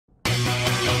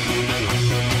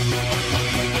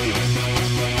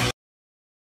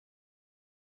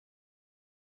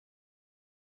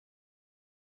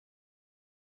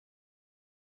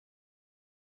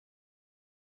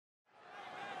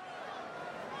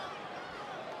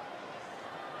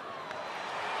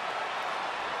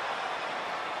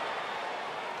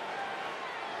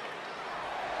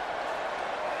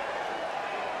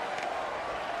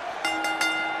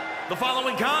The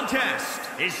following contest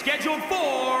is scheduled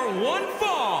for one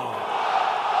fall.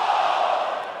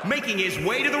 Making his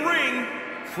way to the ring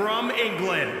from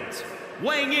England,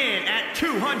 weighing in at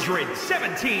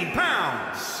 217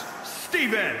 pounds,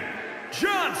 Steven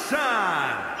Johnson.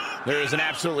 There is an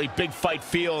absolutely big fight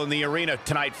feel in the arena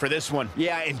tonight for this one.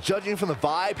 Yeah, and judging from the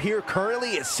vibe here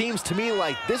currently, it seems to me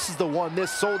like this is the one this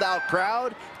sold-out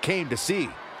crowd came to see.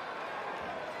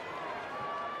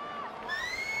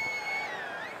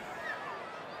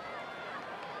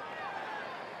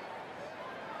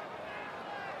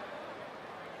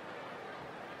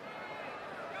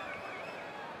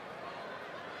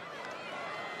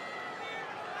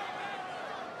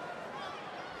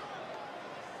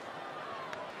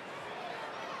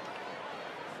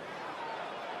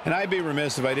 And I'd be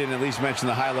remiss if I didn't at least mention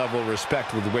the high level of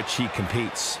respect with which he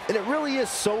competes. And it really is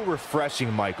so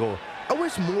refreshing, Michael. I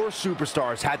wish more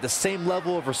superstars had the same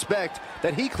level of respect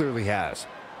that he clearly has.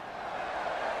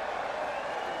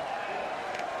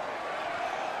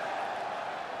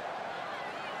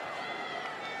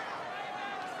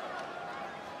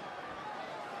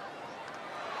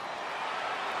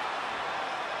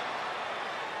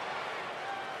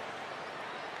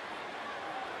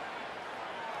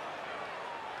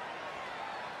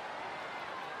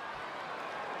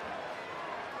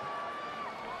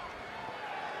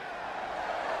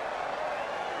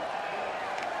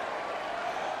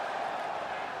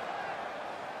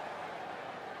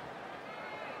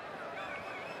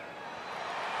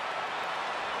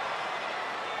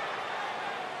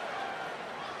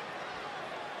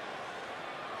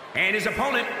 And his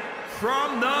opponent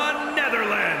from the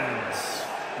Netherlands,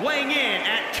 weighing in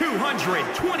at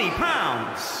 220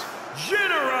 pounds,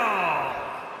 General.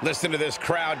 Listen to this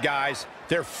crowd, guys.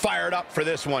 They're fired up for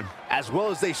this one. As well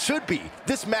as they should be.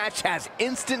 This match has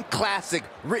instant classic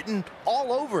written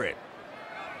all over it.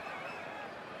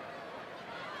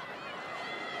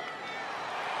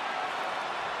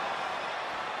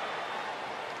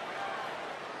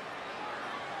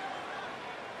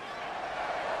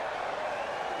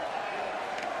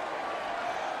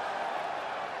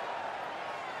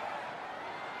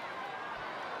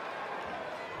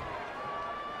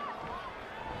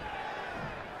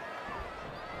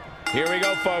 Here we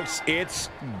go, folks. It's...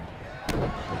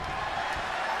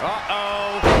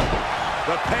 Uh-oh.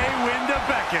 The pay window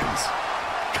beckons.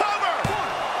 Cover!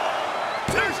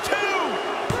 There's two!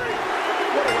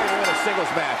 What a way to win a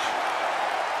singles match.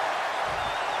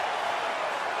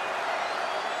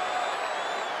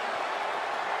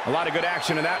 A lot of good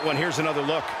action in that one. Here's another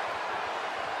look.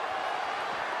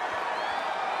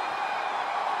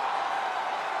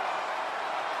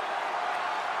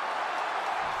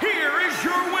 Here is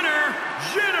your winner,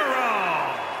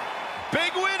 General.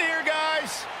 Big win here,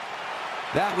 guys.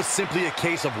 That was simply a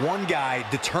case of one guy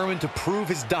determined to prove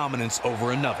his dominance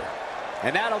over another.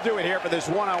 And that'll do it here for this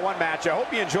one-on-one match. I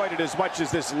hope you enjoyed it as much as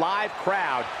this live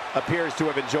crowd appears to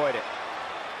have enjoyed it.